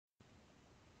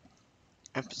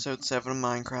Episode 7 of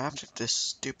Minecraft, if this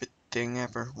stupid thing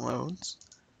ever loads.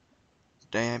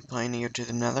 Today I'm playing you to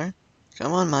the nether.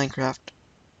 Come on, Minecraft.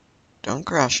 Don't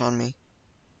crash on me.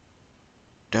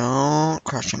 Don't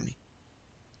crash on me.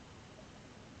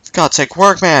 For God's sake,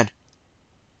 work, man!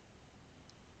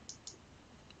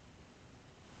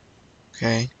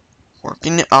 Okay.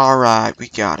 Working. Alright, we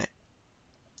got it.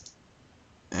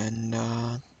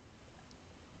 And,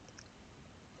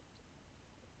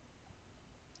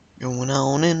 going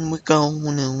on and we're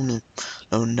going on and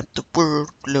loading up the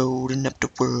world, loading up the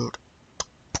world.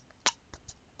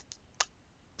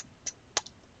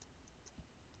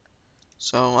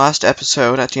 So, last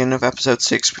episode, at the end of episode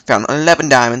 6, we found 11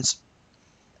 diamonds.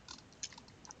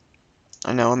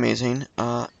 I know, amazing.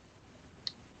 I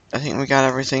think we got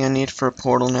everything I need for a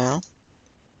portal now.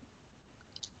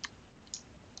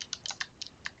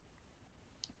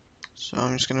 So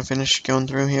I'm just gonna finish going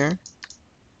through here.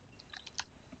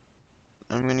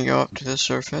 I'm gonna go up to the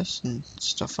surface and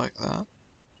stuff like that.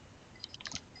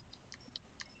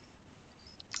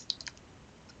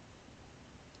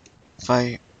 If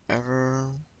I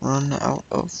ever run out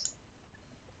of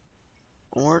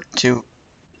ore to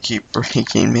keep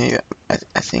breaking, maybe I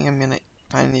think I'm gonna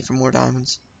find even more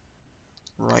diamonds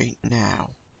right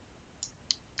now.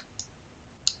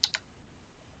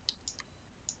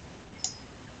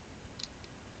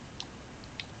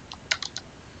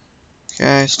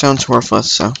 Okay, stone's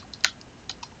worthless, so.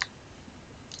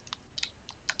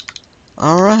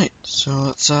 Alright, so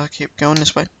let's keep going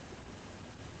this way.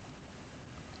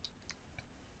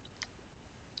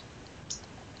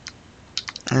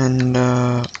 And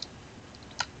yeah,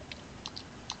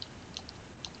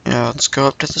 let's go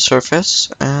up to the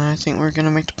surface, and I think we're gonna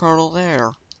make the portal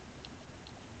there.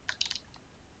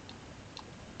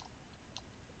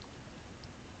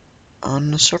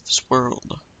 On the surface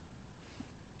world.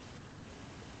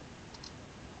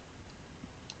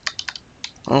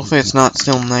 Hopefully it's not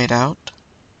still night out.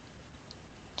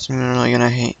 So I'm really gonna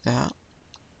hate that.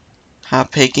 Hi,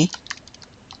 Piggy.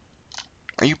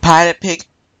 Are you Pilot Pig?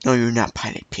 No, you're not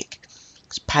Pilot Pig.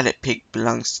 Because Pilot Pig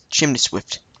belongs to Chimney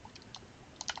Swift.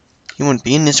 He wouldn't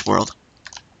be in this world.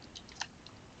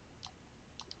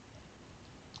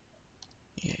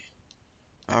 Yeah.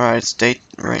 Alright, it's date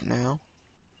right now.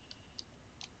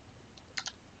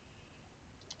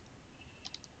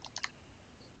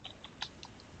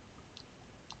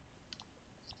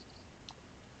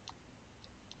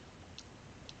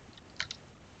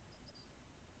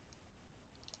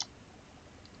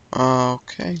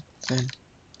 Okay, then.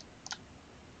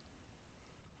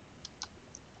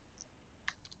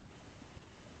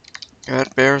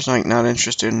 That bear's like not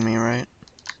interested in me, right?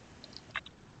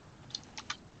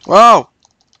 Whoa!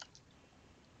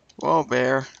 Whoa,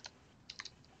 bear.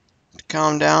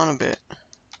 Calm down a bit.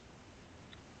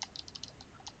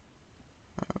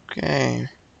 Okay.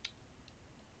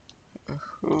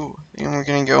 Ooh, I think we're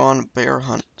gonna go on a bear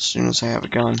hunt as soon as I have a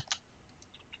gun.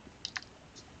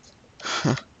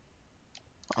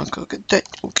 Look at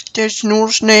that. Look at that snore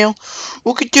snail.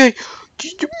 Look at that.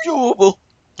 Just adorable.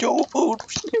 Adorable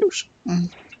snails.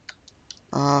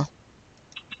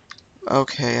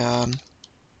 Okay,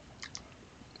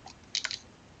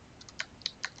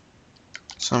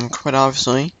 so I'm quite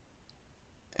obviously,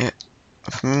 if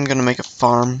I'm gonna make a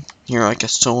farm here, like a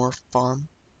solar farm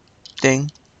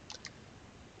thing,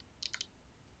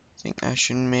 I think I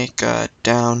should make a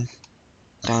down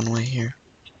way here.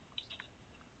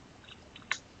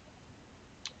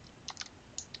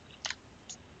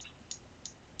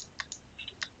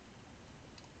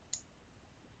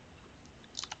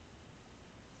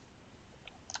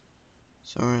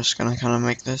 So we're just gonna kind of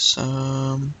make this,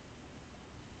 little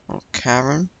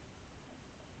cavern.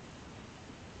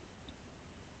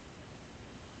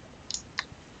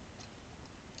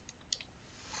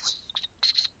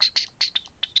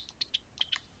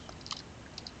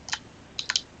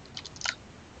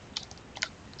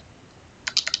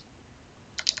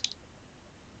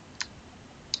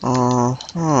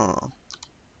 Uh-huh.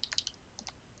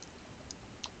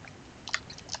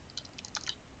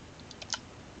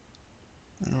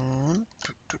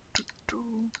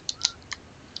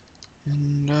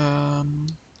 And,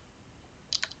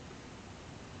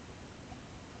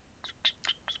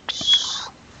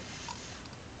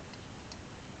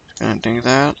 just gonna do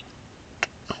that.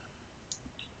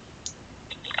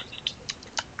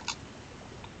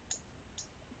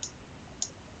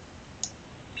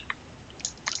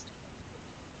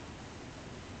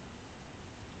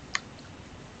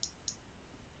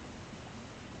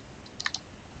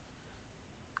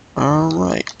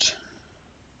 Alright.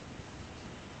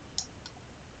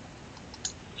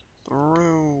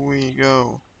 Through we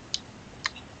go.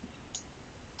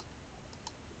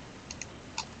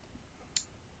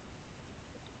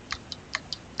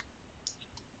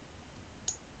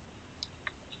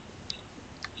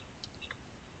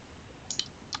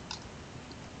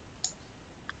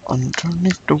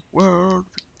 Underneath the world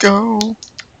we go.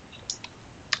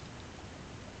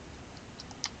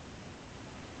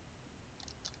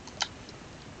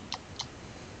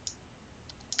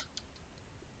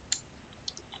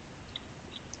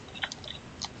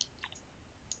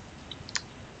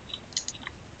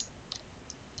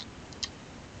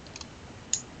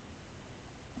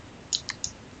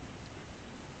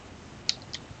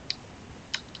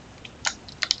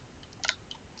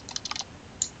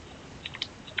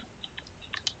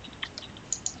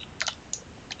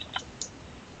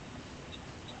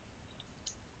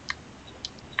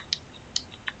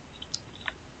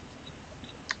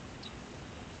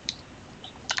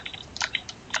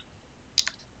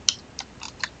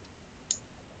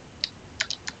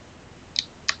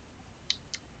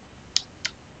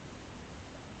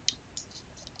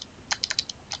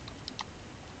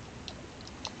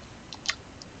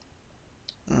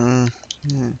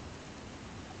 Hmm.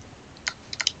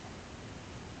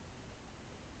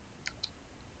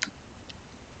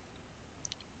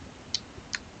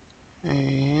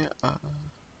 Hey,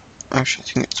 actually, I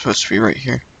think it's supposed to be right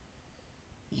here.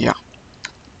 Yeah.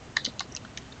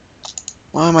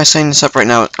 Why am I saying this up right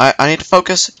now? I need to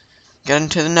focus. Get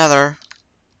into the nether.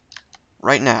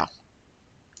 Right now.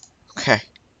 Okay.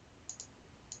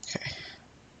 Okay.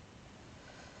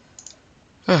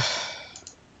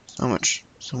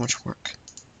 so much work.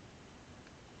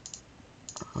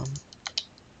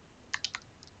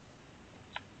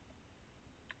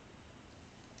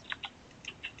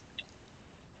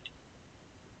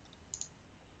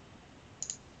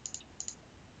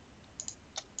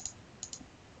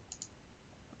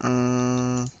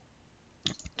 Um,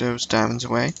 put those diamonds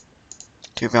away.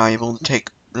 Too valuable to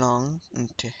take long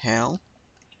into hell.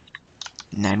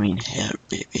 And I mean hell,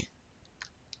 baby.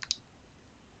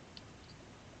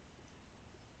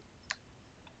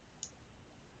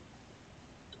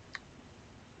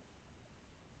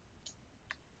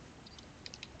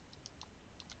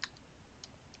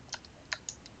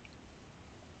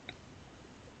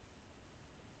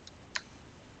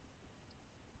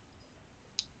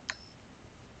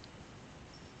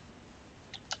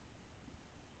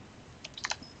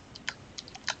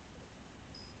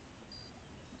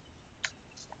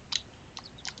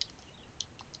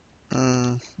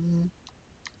 Mm-hmm.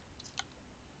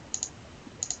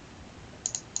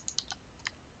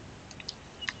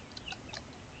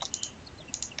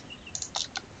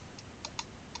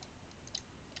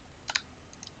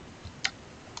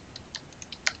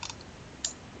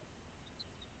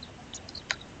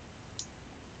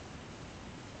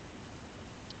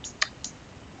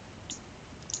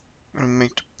 I'm gonna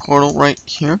make the portal right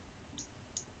here.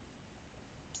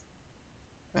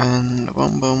 And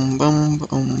boom, boom, boom,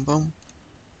 boom, boom.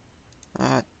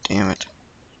 Ah, damn it.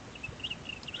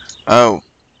 Oh,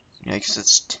 yeah, I guess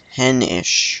it's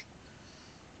 10-ish,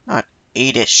 not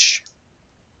 8-ish.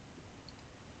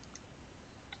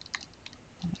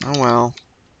 Oh well.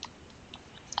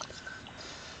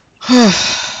 Hmm.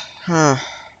 Hmm.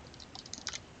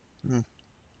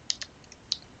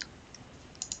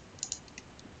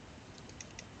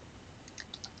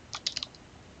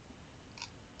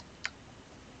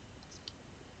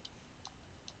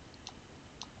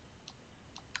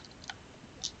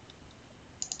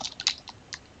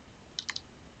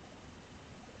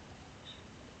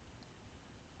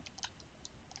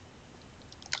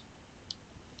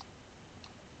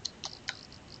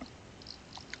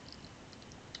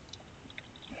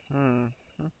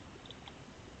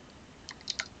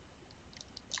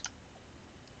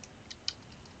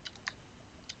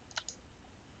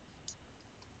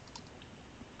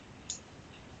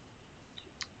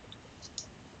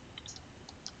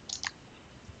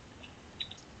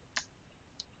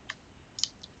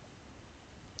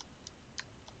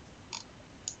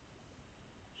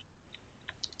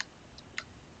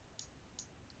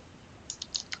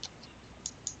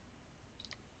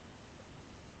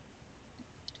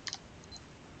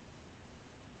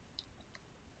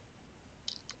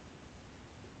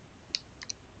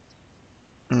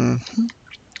 Mm-hmm.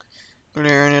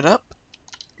 Clearing it up.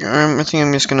 I think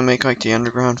I'm just gonna make like the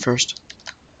underground first.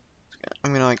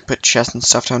 I'm gonna like put chests and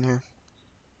stuff down here.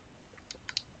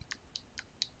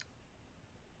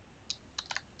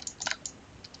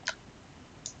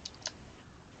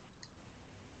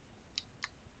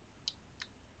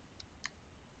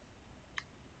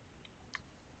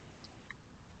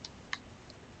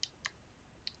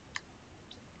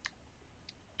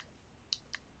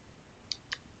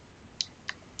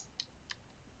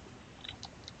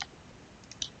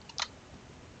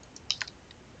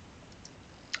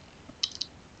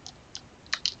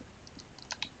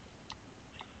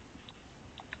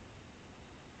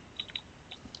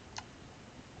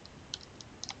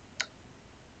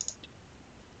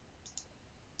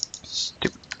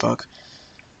 bug.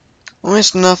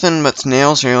 Almost nothing but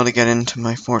snails are able to get into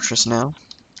my fortress now.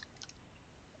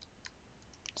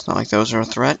 It's not like those are a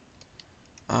threat.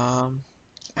 I'm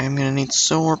gonna need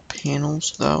solar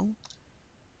panels though.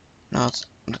 No, it's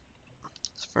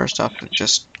first off, let's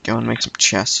just go and make some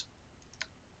chests.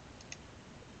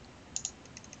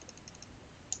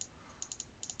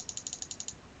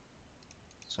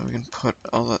 So we can put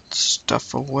all that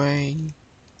stuff away.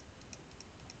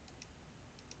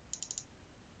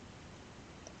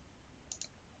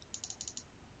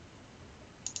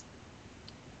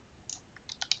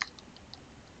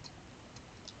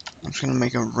 I'm just gonna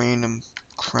make a random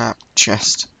crap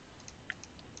chest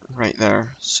right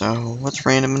there. So what's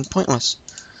random and pointless?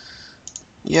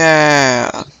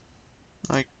 Yeah,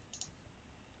 like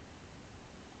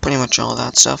pretty much all of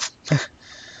that stuff.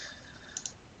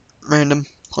 Random,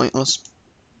 pointless.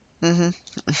 Okay,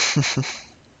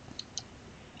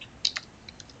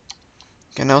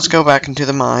 now let's go back into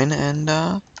the mine and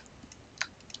let's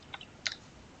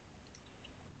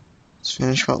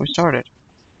finish what we started.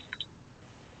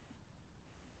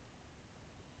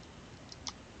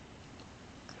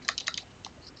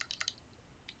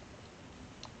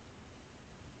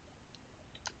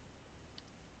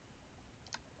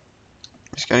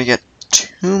 Just gotta get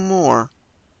 2 more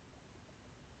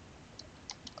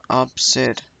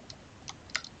obsid.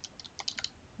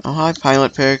 Oh, hi,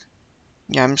 Pilot Pig.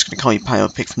 Yeah, I'm just gonna call you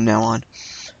Pilot Pig from now on.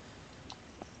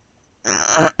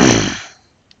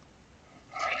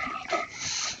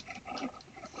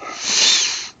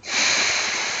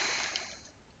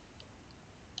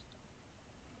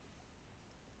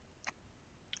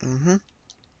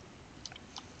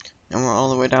 And we're all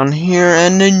the way down here,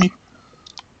 and then...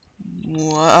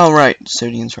 Oh, right,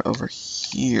 Sodians are over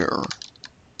here.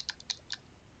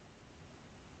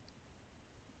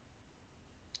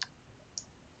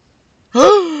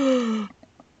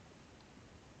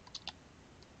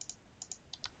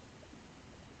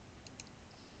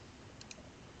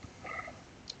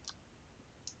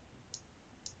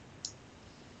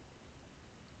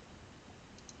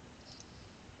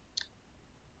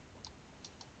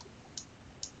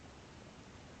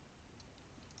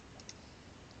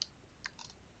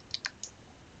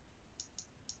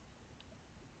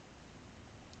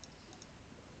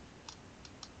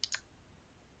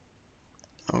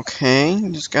 Okay,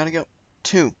 just gotta go.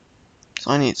 2. That's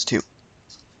all I need is 2.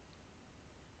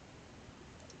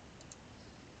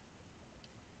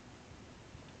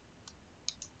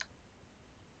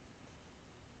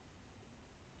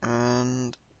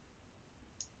 And...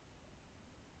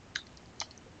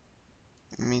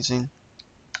 amazing.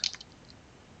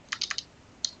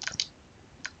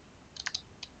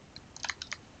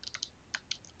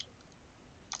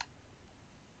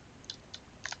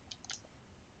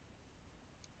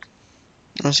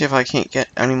 Let's see if I can't get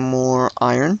any more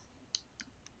iron.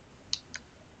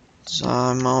 So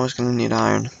I'm always gonna need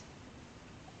iron.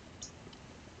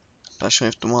 Especially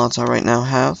if the mods I right now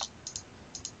have.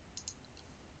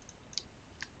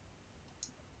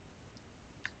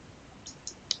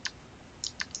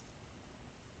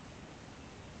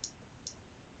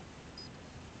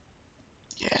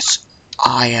 Yes,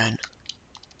 iron.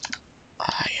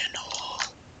 Iron ore.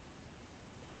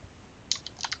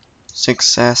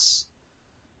 Success.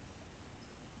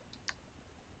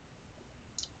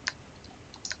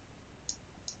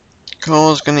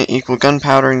 Coal is going to equal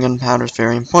gunpowder, and gunpowder is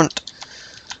very important.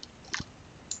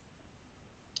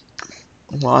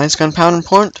 Why is gunpowder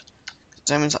important? Because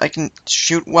that means I can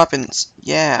shoot weapons.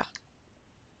 Yeah.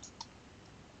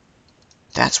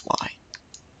 That's why.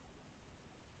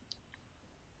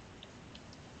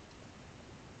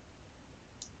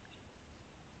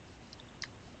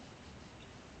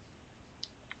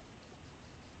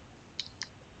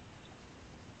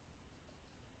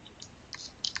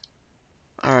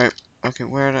 Alright. Okay,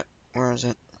 where is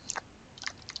it?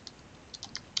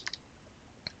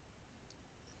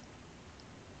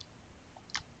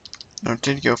 No, it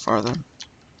did go farther.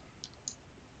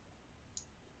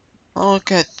 Oh,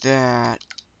 look at that.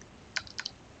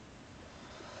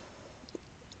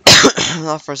 I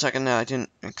thought for a second that I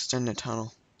didn't extend the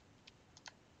tunnel.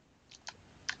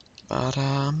 But,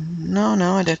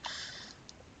 no, I did.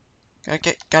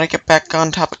 Gotta get back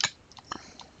on topic.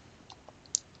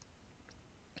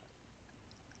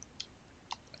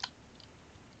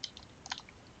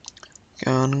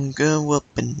 Gonna go up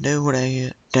and do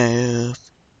that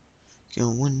stuff.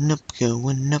 Going up,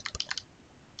 going up.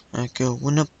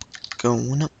 Going up,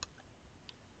 going up.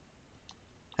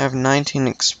 I have 19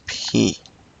 XP.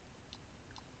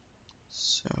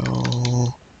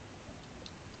 So...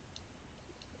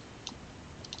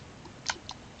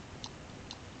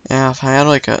 Yeah, if I had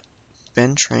like a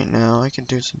bench right now, I could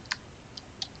do some...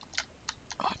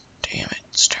 Oh, damn it.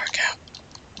 It's dark out.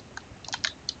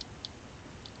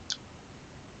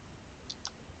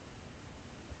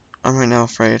 I'm right now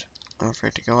afraid. I'm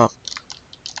afraid to go up.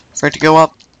 Afraid to go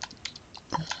up.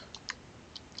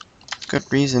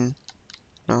 Good reason.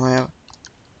 No, I have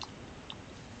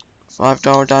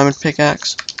 $5 diamond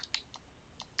pickaxe.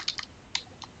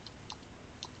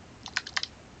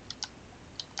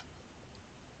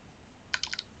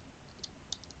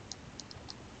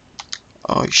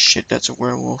 Oh shit, that's a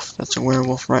werewolf. That's a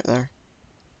werewolf right there.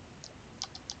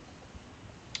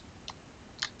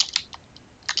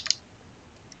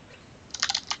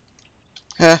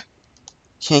 Huh.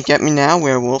 Can't get me now,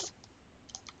 werewolf.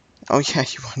 Oh yeah,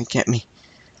 you want to get me.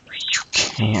 You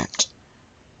can't.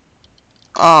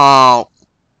 Oh.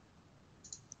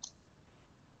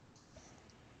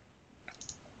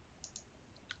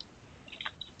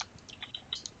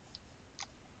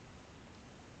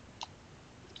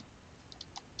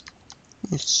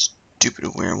 You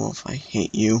stupid werewolf, I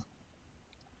hate you.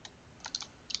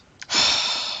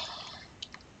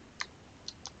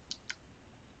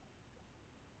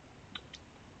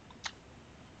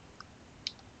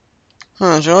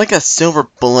 Huh, is there like a silver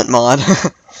bullet mod?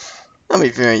 That'd be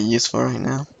very useful right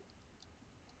now.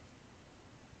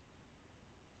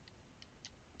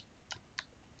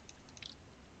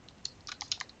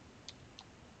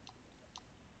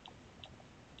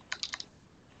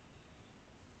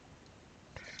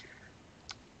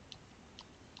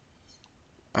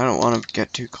 I don't want to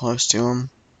get too close to him.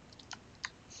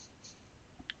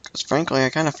 Because frankly, I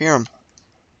kind of fear him.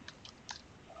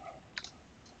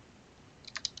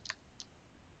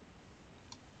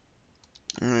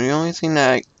 And the only thing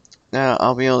that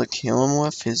I'll be able to kill him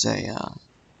with is a,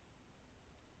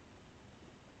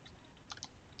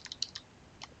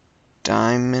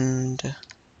 diamond...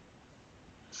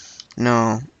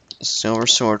 No, a silver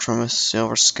sword from a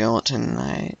silver skeleton.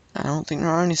 I don't think there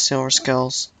are any silver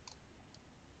skulls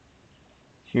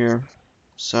here.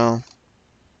 So...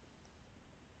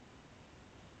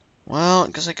 Well, I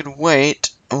guess I could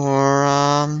wait,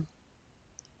 or,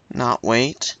 not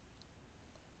wait.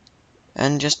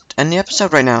 And just end the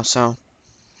episode right now, so...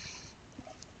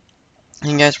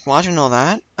 Thank you guys for watching all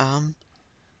that.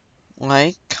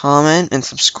 Like, comment, and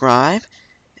subscribe.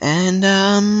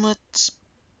 And, let's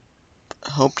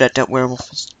hope that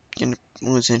werewolf is gonna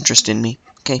lose interest in me.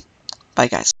 Okay, bye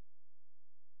guys.